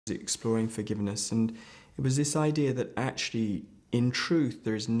exploring forgiveness, and it was this idea that actually, in truth,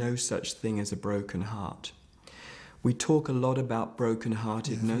 there is no such thing as a broken heart. We talk a lot about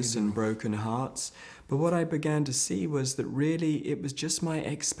brokenheartedness and broken hearts, but what I began to see was that really it was just my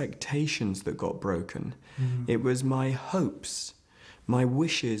expectations that got broken. It was my hopes, my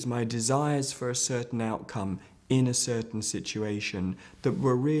wishes, my desires for a certain outcome in a certain situation that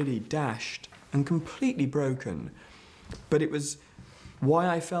were really dashed and completely broken. But it was why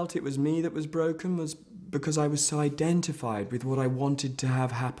I felt it was me that was broken was because I was so identified with what I wanted to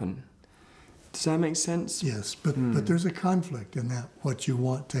have happen. Does that make sense? Yes, but there's a conflict in that, what you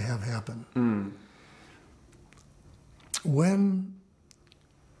want to have happen. When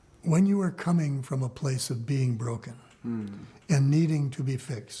you are coming from a place of being broken and needing to be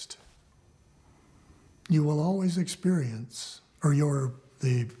fixed, you will always experience, or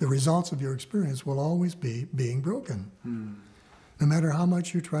the results of your experience will always be being broken, no matter how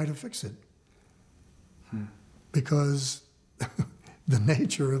much you try to fix it. Because the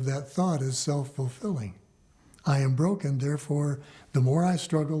nature of that thought is self-fulfilling. I am broken, therefore, the more I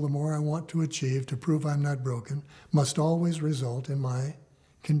struggle, the more I want to achieve to prove I'm not broken, must always result in my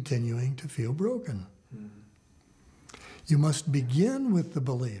continuing to feel broken. You must begin with the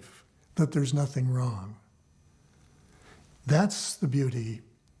belief that there's nothing wrong. That's the beauty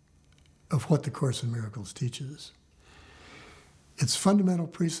of what the Course in Miracles teaches. Its fundamental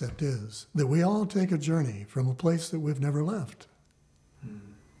precept is that we all take a journey from a place that we've never left.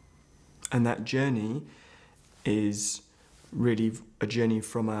 And that journey is really a journey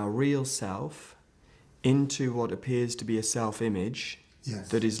from our real self into what appears to be a self-image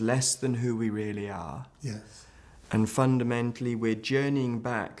that is less than who we really are. Yes. And fundamentally, we're journeying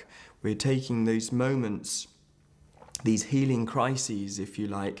back. We're taking those moments, these healing crises, if you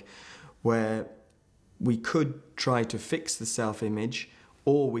like, where we could try to fix the self-image,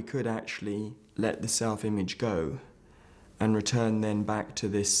 or we could actually let the self-image go and return then back to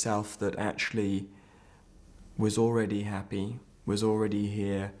this self that actually was already happy, was already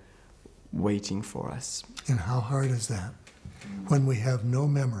here, waiting for us. And how hard is that when we have no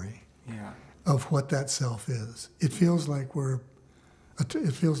memory of what that self is? It feels like a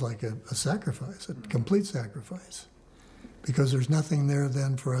sacrifice, a complete sacrifice, because there's nothing there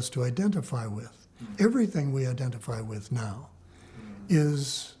then for us to identify with. Everything we identify with now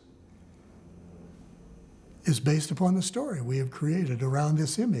is based upon the story we have created around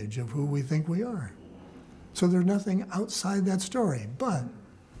this image of who we think we are. So there's nothing outside that story. But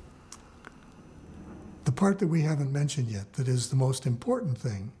the part that we haven't mentioned yet, that is the most important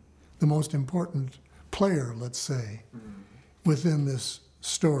thing, the most important player, let's say, within this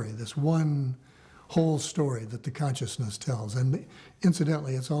story, this one whole story that the consciousness tells. And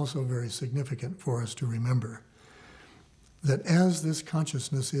incidentally, it's also very significant for us to remember that as this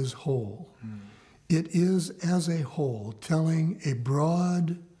consciousness is whole, it is as a whole telling a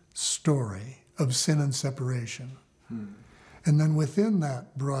broad story of sin and separation. And then within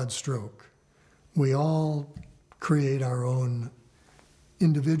that broad stroke, we all create our own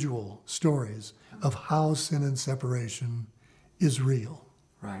individual stories of how sin and separation is real.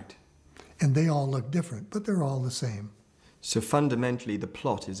 Right. And they all look different, but they're all the same. So fundamentally, the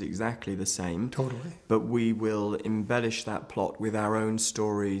plot is exactly the same. Totally. But we will embellish that plot with our own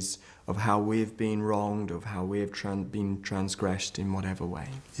stories of how we've been wronged, of how we have been transgressed in whatever way.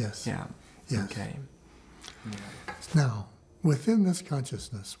 Yes. Yeah. Yes. Okay. Yeah. Now, within this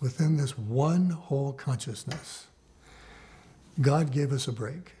consciousness, within this one whole consciousness, God gave us a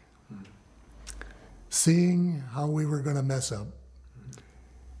break. Seeing how we were going to mess up,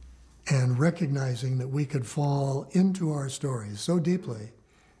 and recognizing that we could fall into our stories so deeply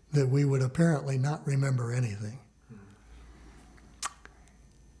that we would apparently not remember anything.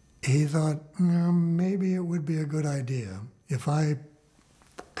 He thought, maybe it would be a good idea if I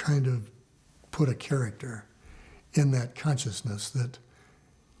kind of put a character in that consciousness that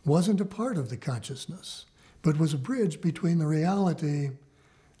wasn't a part of the consciousness, but was a bridge between the reality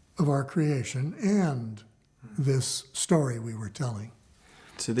of our creation and this story we were telling.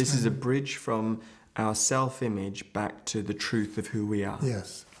 So this is a bridge from our self-image back to the truth of who we are.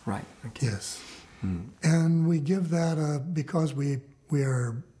 Yes. Right. Okay. Yes. And we give that because we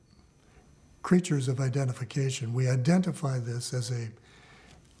are creatures of identification. We identify this as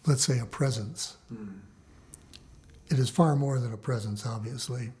let's say, a presence. It is far more than a presence,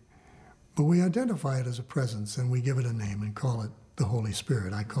 obviously. But we identify it as a presence, and we give it a name and call it the Holy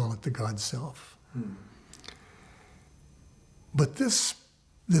Spirit. I call it the God Self. But this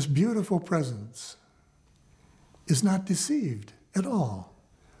beautiful presence is not deceived at all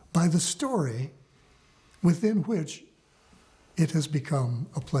by the story within which It has become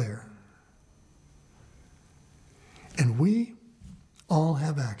a player. And we all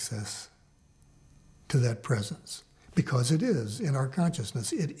have access to that presence because it is in our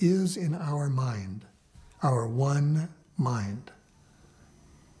consciousness. It is in our mind, our one mind.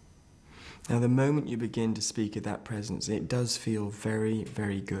 Now, the moment you begin to speak of that presence, it does feel very,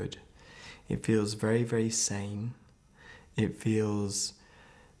 very good. It feels very, very sane. It feels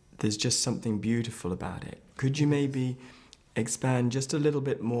there's just something beautiful about it. Could you maybe expand just a little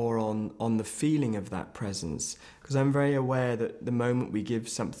bit more on the feeling of that presence? Because I'm very aware that the moment we give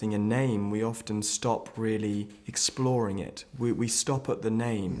something a name, we often stop really exploring it. We stop at the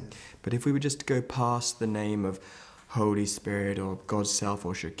name. But if we were just to go past the name of Holy Spirit or God's Self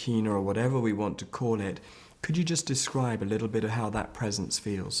or Shekinah or whatever we want to call it, could you just describe a little bit of how that presence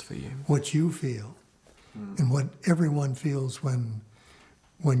feels for you? What you feel and what everyone feels when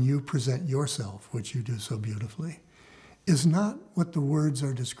you present yourself, which you do so beautifully, is not what the words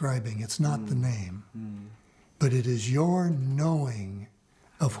are describing. It's not the name. But it is your knowing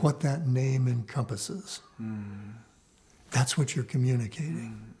of what that name encompasses. That's what you're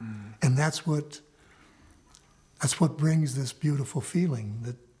communicating. And that's what brings this beautiful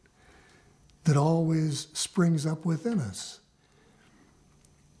feeling that always springs up within us.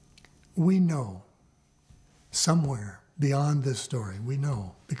 We know somewhere beyond this story, we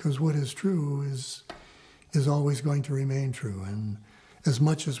know, because what is true is always going to remain true. And as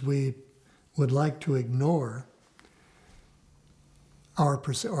much as we would like to ignore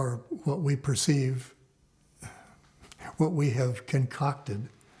or what we perceive, what we have concocted,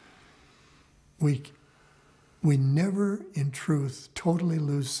 we never in truth totally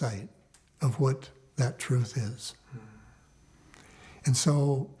lose sight of what that truth is. And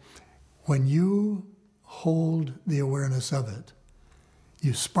so when you hold the awareness of it,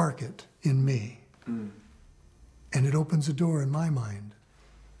 you spark it in me. And it opens a door in my mind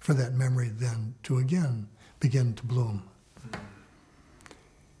for that memory then to again begin to bloom.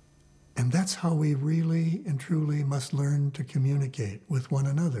 And that's how we really and truly must learn to communicate with one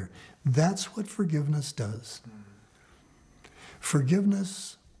another. That's what forgiveness does.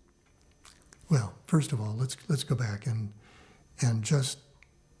 Forgiveness, well, first of all, let's go back and just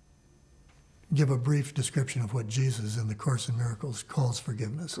give a brief description of what Jesus in the Course in Miracles calls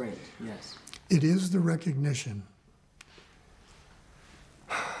forgiveness. Great, yes. It is the recognition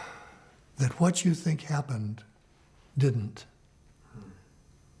that what you think happened didn't.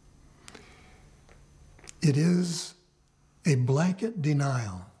 It is a blanket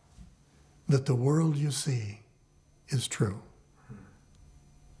denial that the world you see is true.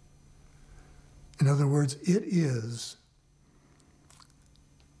 In other words, it is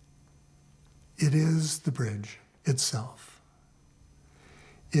the bridge itself.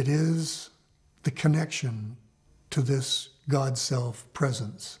 It is the connection to this God Self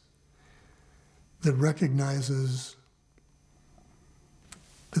presence that recognizes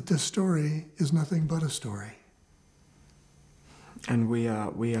that this story is nothing but a story. And we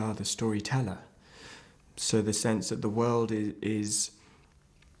are the storyteller. So the sense that the world is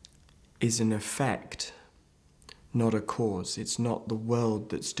an effect, not a cause. It's not the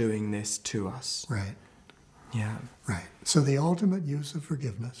world that's doing this to us. Right. Yeah. Right. So the ultimate use of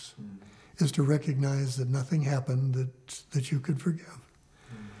forgiveness is to recognize that nothing happened that you could forgive.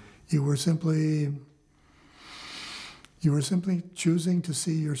 You were simply choosing to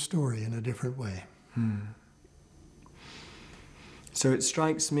see your story in a different way. So it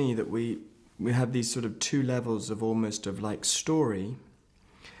strikes me that we have these sort of two levels of almost of like story,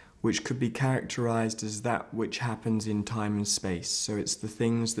 which could be characterized as that which happens in time and space. So it's the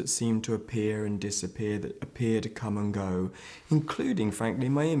things that seem to appear and disappear, that appear to come and go, including, frankly,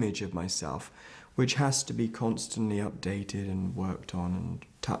 my image of myself, which has to be constantly updated and worked on and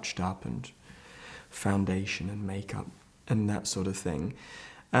touched up and foundation and makeup and that sort of thing.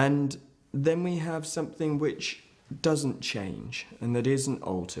 And then we have something which doesn't change and that isn't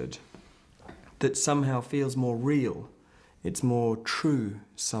altered, that somehow feels more real. It's more true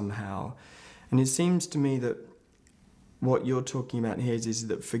somehow. And it seems to me that what you're talking about here is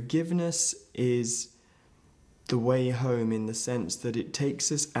that forgiveness is the way home, in the sense that it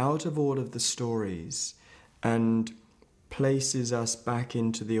takes us out of all of the stories and places us back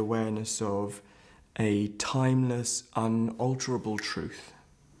into the awareness of a timeless, unalterable truth.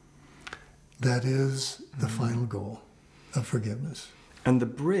 That is the final goal of forgiveness. And the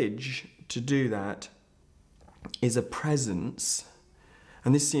bridge to do that is a presence.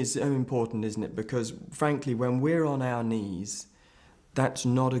 And this is so important, isn't it? Because frankly, when we're on our knees, that's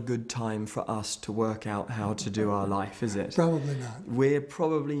not a good time for us to work out how to do our life, is it? Probably not. We're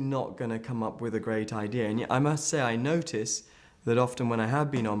probably not going to come up with a great idea. And yet I must say, I notice that often when I have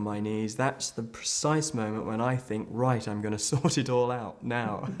been on my knees, that's the precise moment when I think, right, I'm going to sort it all out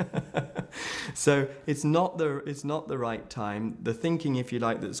now. So it's not the right time. The thinking, if you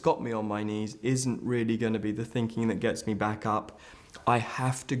like, that's got me on my knees isn't really going to be the thinking that gets me back up. I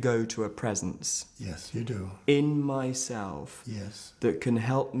have to go to a presence. Yes, you do. In myself. Yes. That can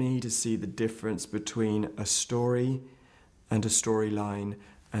help me to see the difference between a story and a storyline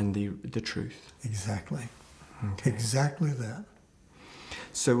and the truth. Exactly. Okay. Exactly that.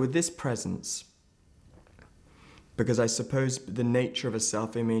 So with this presence, because I suppose the nature of a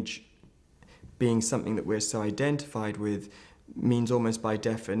self-image being something that we're so identified with means almost by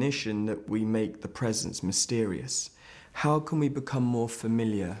definition that we make the presence mysterious. How can we become more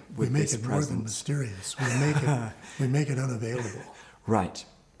familiar with this presence? We make it more than mysterious. We make it unavailable. Right.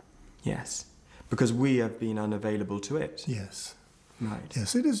 Yes. Because we have been unavailable to it. Yes. Right.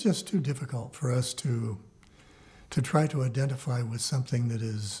 Yes, it is just too difficult for us to try to identify with something that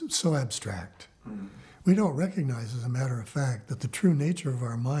is so abstract. We don't recognize, as a matter of fact, that the true nature of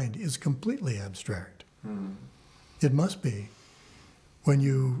our mind is completely abstract. It must be. When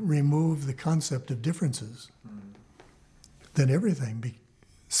you remove the concept of differences, then everything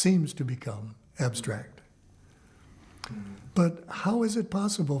seems to become abstract. But how is it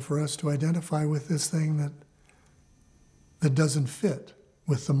possible for us to identify with this thing that doesn't fit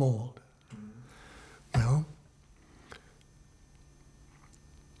with the mold? Well,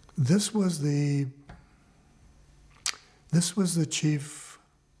 this was the chief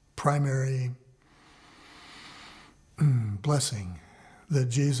primary blessing that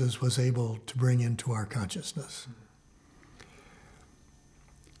Jesus was able to bring into our consciousness.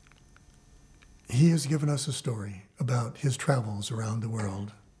 He has given us a story about his travels around the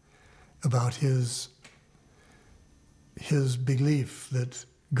world, about his belief that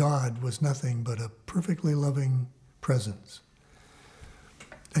God was nothing but a perfectly loving presence.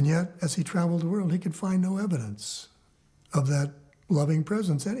 And yet, as he traveled the world, he could find no evidence of that loving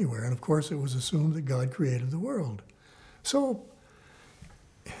presence anywhere. And of course, it was assumed that God created the world. So,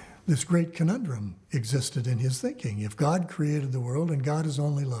 this great conundrum existed in his thinking. If God created the world and God is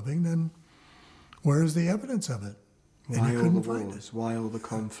only loving, then where is the evidence of it? And Why he all couldn't the find wars? it. Why all the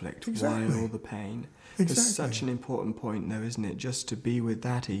conflict? Exactly. Why all the pain? Exactly. It's such an important point, though, isn't it? Just to be with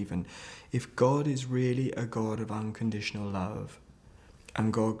that even. If God is really a God of unconditional love,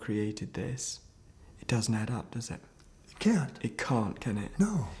 and God created this, it doesn't add up, does it? It can't. It can't, can it?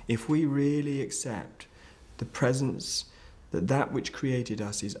 No. If we really accept the presence, that which created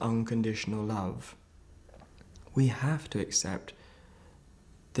us is unconditional love, we have to accept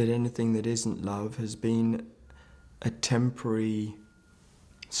that anything that isn't love has been a temporary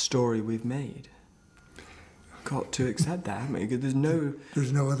story we've made. Got to accept that, haven't we? There's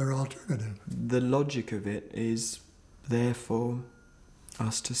no other alternative. The logic of it is there for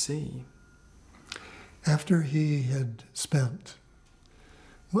us to see. After he had spent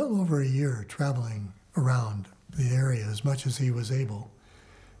well over a year traveling around the area as much as he was able,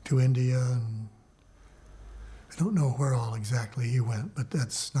 to India, and I don't know where all exactly he went, but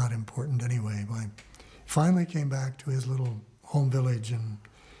that's not important anyway. He finally came back to his little home village, and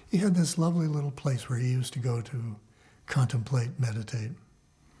he had this lovely little place where he used to go to contemplate, meditate.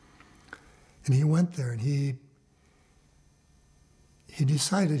 And he went there, and he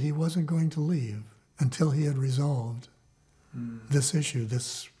decided he wasn't going to leave until he had resolved this issue,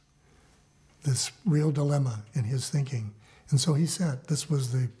 this real dilemma in his thinking. And so he sat. This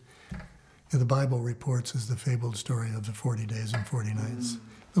was the Bible reports as the fabled story of the 40 days and 40 nights.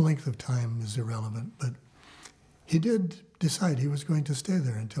 The length of time is irrelevant, but he did decide he was going to stay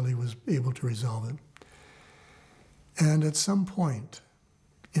there until he was able to resolve it. And at some point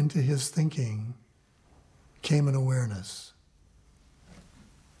into his thinking came an awareness.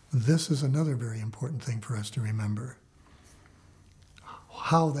 This is another very important thing for us to remember.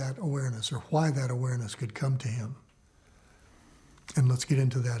 How that awareness, or why that awareness could come to him. And let's get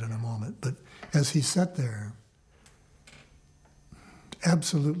into that in a moment. But as he sat there,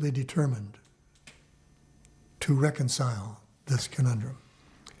 absolutely determined to reconcile this conundrum,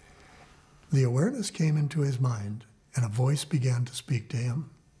 the awareness came into his mind, and a voice began to speak to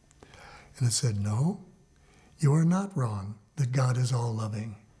him. And it said, "No, you are not wrong that God is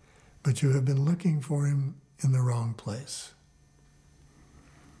all-loving, but you have been looking for him in the wrong place.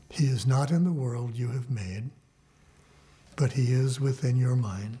 He is not in the world you have made, but he is within your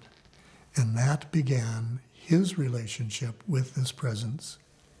mind." And that began his relationship with this presence.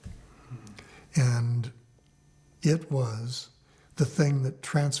 And it was the thing that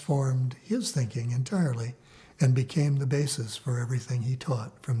transformed his thinking entirely and became the basis for everything he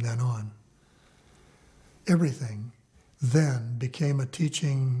taught from then on. Everything then became a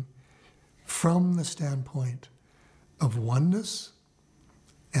teaching from the standpoint of oneness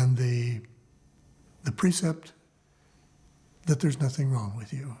and the precept that there's nothing wrong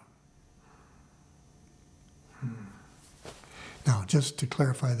with you. Now, just to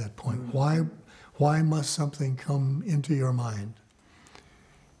clarify that point, why must something come into your mind?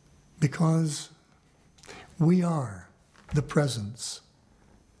 Because we are the presence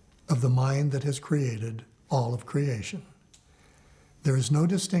of the mind that has created all of creation. There is no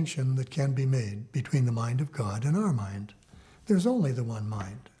distinction that can be made between the mind of God and our mind. There's only the one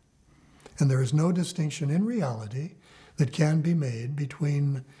mind. And there is no distinction in reality that can be made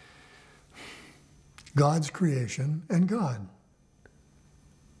between God's creation and God,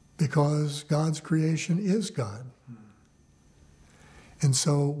 because God's creation is God. And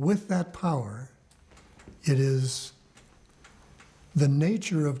so with that power, it is the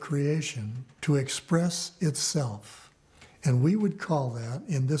nature of creation to express itself. And we would call that,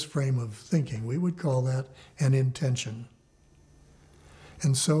 in this frame of thinking, we would call that an intention.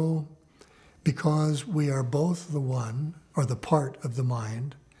 And so, because we are both the one, or the part of the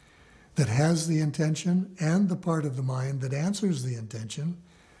mind, that has the intention and the part of the mind that answers the intention,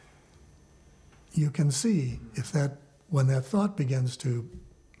 you can see when that thought begins to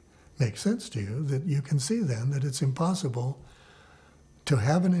make sense to you, that you can see then that it's impossible to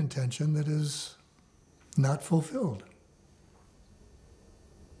have an intention that is not fulfilled.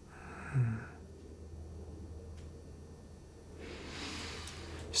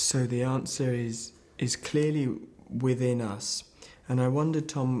 So the answer is clearly within us. And I wonder,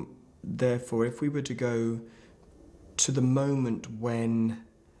 Tom, therefore, if we were to go to the moment when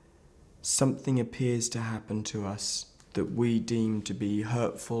something appears to happen to us that we deem to be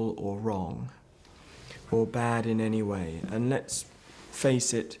hurtful or wrong or bad in any way, and let's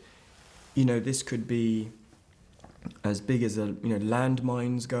face it, this could be as big as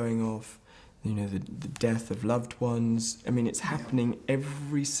landmines going off, the death of loved ones. I mean, it's happening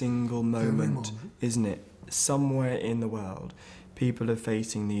every single moment, isn't it? Somewhere in the world, people are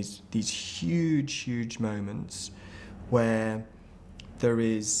facing these huge moments where there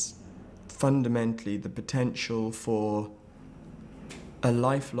is fundamentally the potential for a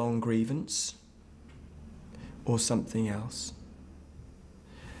lifelong grievance or something else.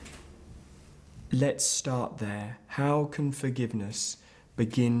 Let's start there. How can forgiveness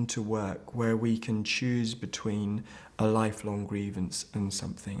begin to work where we can choose between a lifelong grievance and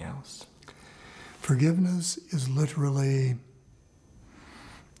something else? Forgiveness is literally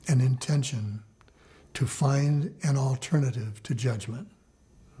an intention to find an alternative to judgment.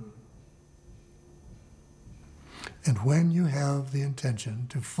 And when you have the intention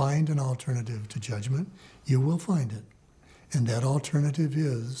to find an alternative to judgment, you will find it. And that alternative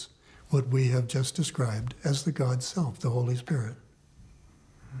is what we have just described as the God Self, the Holy Spirit.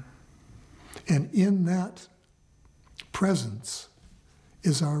 And in that presence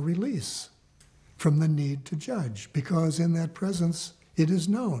is our release from the need to judge, because in that presence it is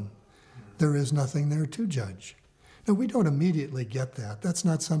known there is nothing there to judge. Now, we don't immediately get that. That's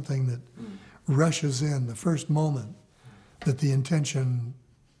not something that rushes in the first moment that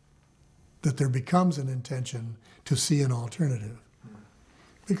there becomes an intention to see an alternative,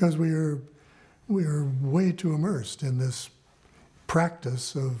 because we are way too immersed in this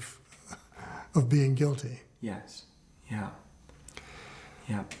practice of being guilty. Yes. Yeah.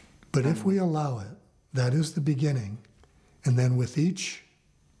 But if we allow it, that is the beginning, and then with each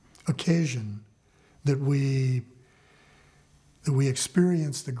occasion that we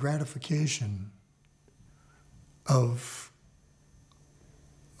experience the gratification of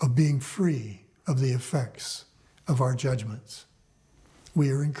being free of the effects of our judgments, we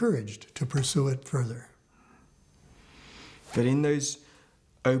are encouraged to pursue it further. But in those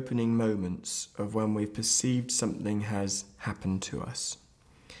opening moments of when we've perceived something has happened to us,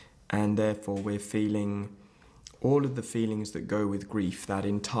 and therefore we're feeling all of the feelings that go with grief, that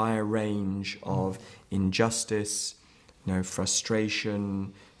entire range of injustice,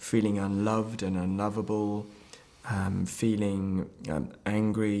 frustration, feeling unloved and unlovable, feeling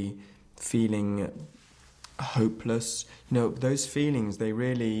angry, feeling hopeless. Those feelings,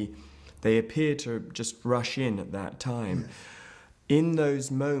 they appear to just rush in at that time. Yes. In those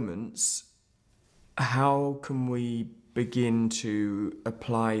moments, how can we begin to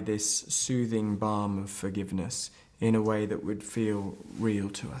apply this soothing balm of forgiveness in a way that would feel real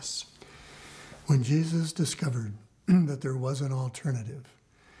to us? When Jesus discovered that there was an alternative,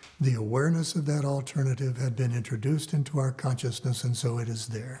 the awareness of that alternative had been introduced into our consciousness, and so it is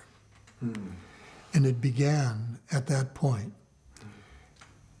there. And it began at that point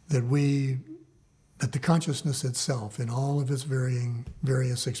that that the consciousness itself, in all of its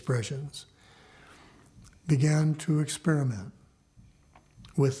various expressions, began to experiment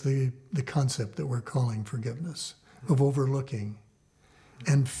with the concept that we're calling forgiveness, of overlooking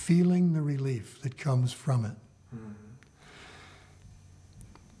and feeling the relief that comes from it.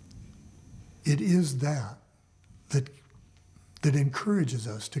 It is that encourages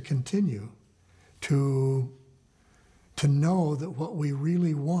us to continue to know that what we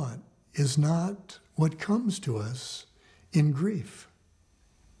really want is not what comes to us in grief.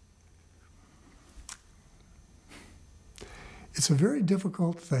 It's a very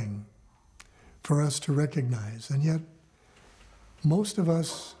difficult thing for us to recognize, and yet most of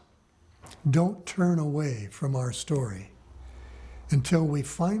us don't turn away from our story until we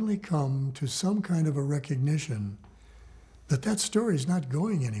finally come to some kind of a recognition that that story is not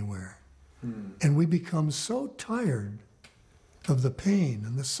going anywhere. And we become so tired of the pain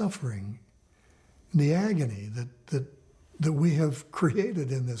and the suffering and the agony that we have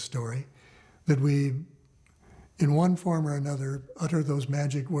created in this story, that we, in one form or another, utter those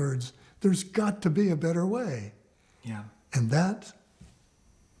magic words, there's got to be a better way. Yeah. And that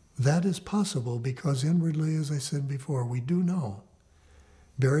is possible because inwardly, as I said before, we do know,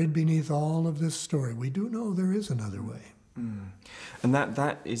 buried beneath all of this story, we do know there is another way. And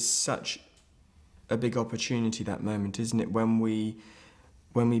that is such a big opportunity, that moment, isn't it? When we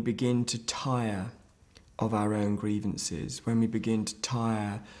begin to tire of our own grievances, when we begin to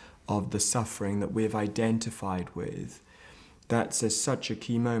tire of the suffering that we've identified with, that's such a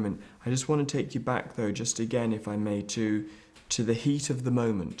key moment. I just want to take you back, though, just again, if I may, to the heat of the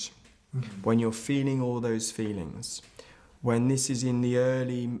moment, when you're feeling all those feelings, when this is in the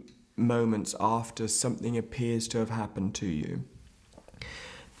early moments after something appears to have happened to you.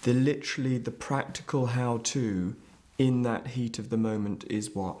 The practical how-to in that heat of the moment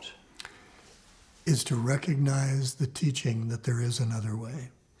is what? Is to recognize the teaching that there is another way.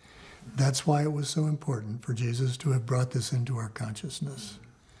 That's why it was so important for Jesus to have brought this into our consciousness.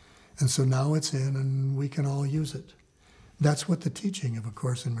 And so now it's in and we can all use it. That's what the teaching of A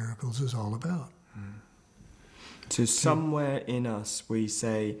Course in Miracles is all about. So somewhere in us we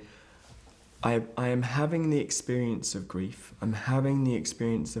say, I am having the experience of grief, I'm having the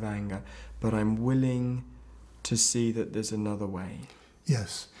experience of anger, but I'm willing to see that there's another way.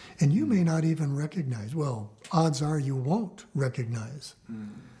 Yes, and you may not even recognize, well, odds are you won't recognize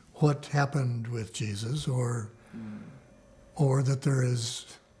what happened with Jesus, or that there is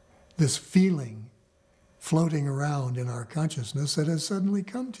this feeling floating around in our consciousness that has suddenly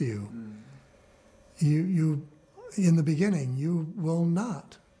come to you. You in the beginning, you will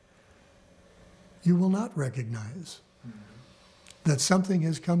not recognize that something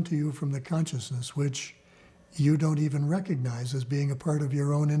has come to you from the consciousness which you don't even recognize as being a part of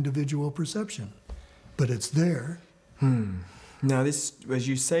your own individual perception. But it's there. Now, this, as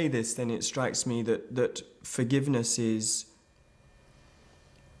you say this, then it strikes me that forgiveness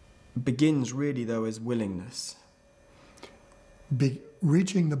begins really, though, as willingness.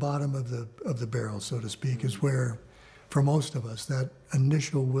 Reaching the bottom of the barrel, so to speak, is where, for most of us, that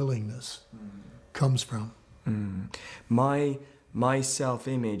initial willingness comes from. My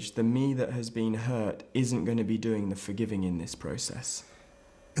self-image, the me that has been hurt, isn't going to be doing the forgiving in this process.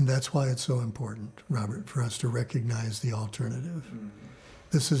 And that's why it's so important, Robert, for us to recognize the alternative.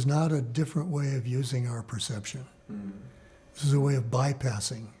 This is not a different way of using our perception. This is a way of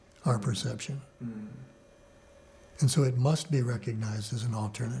bypassing our perception. And so it must be recognized as an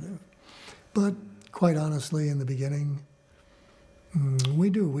alternative. But quite honestly, in the beginning, we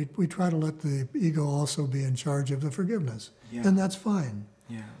try to let the ego also be in charge of the forgiveness. Yeah. And that's fine.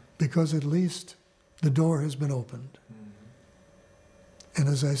 Yeah. Because at least the door has been opened. And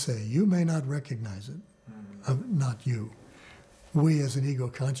as I say, you may not recognize it. Not you. We as an ego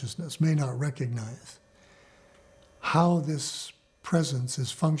consciousness may not recognize how this presence is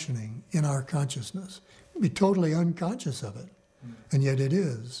functioning in our consciousness. Be totally unconscious of it. And yet it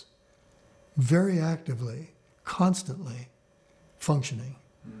is very actively, constantly functioning.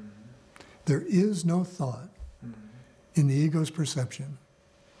 There is no thought in the ego's perception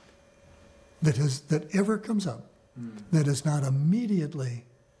that ever comes up that is not immediately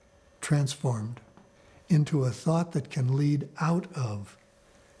transformed into a thought that can lead out of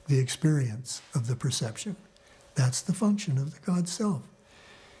the experience of the perception. That's the function of the God Self.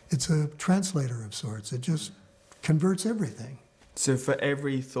 It's a translator of sorts. It just converts everything. So for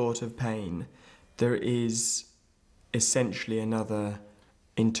every thought of pain, there is essentially another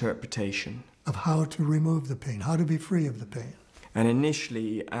interpretation of how to remove the pain, how to be free of the pain. And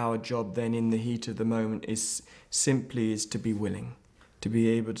initially, our job then in the heat of the moment is simply to be willing. to be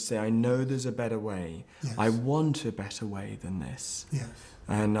able to say, I know there's a better way. Yes. I want a better way than this. Yes.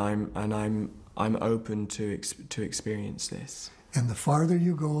 And I'm open to experience this. And the farther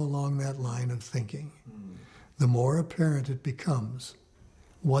you go along that line of thinking, the more apparent it becomes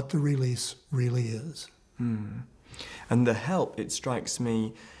what the release really is. And the help, it strikes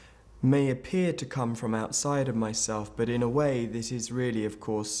me, may appear to come from outside of myself, but in a way this is really, of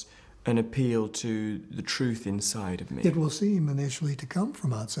course, an appeal to the truth inside of me. It will seem initially to come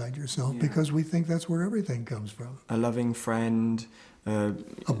from outside yourself because we think that's where everything comes from. A loving friend. A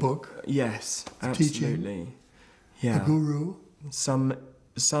book. Yes, Teaching. absolutely. Yeah. A guru.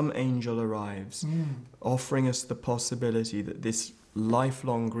 Some angel arrives, offering us the possibility that this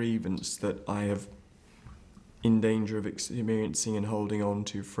lifelong grievance that I have in danger of experiencing and holding on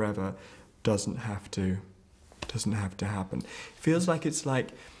to forever doesn't have to happen. It feels like it's like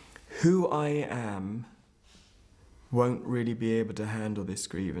who I am won't really be able to handle this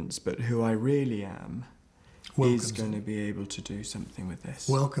grievance, but who I really am is going to be able to do something with this.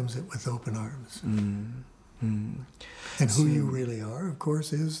 Welcomes it with open arms. And who you really are, of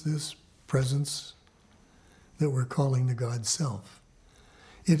course, is this presence that we're calling the God Self.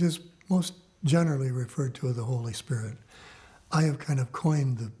 It is most generally referred to as the Holy Spirit. I have kind of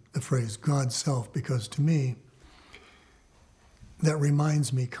coined the phrase God Self because to me, that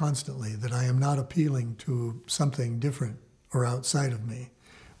reminds me constantly that I am not appealing to something different or outside of me,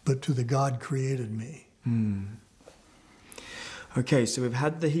 but to the God created me. Okay, so we've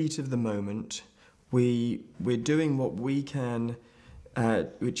had the heat of the moment. We're doing what we can,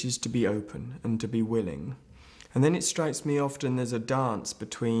 which is to be open and to be willing. And then it strikes me often there's a dance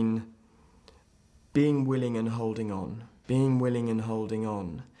between being willing and holding on,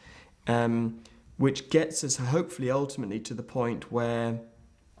 which gets us hopefully ultimately to the point where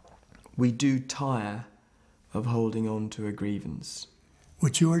we do tire of holding on to a grievance.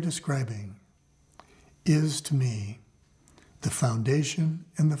 What you are describing is to me the foundation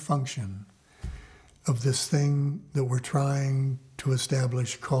and the function of this thing that we're trying to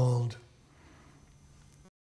establish called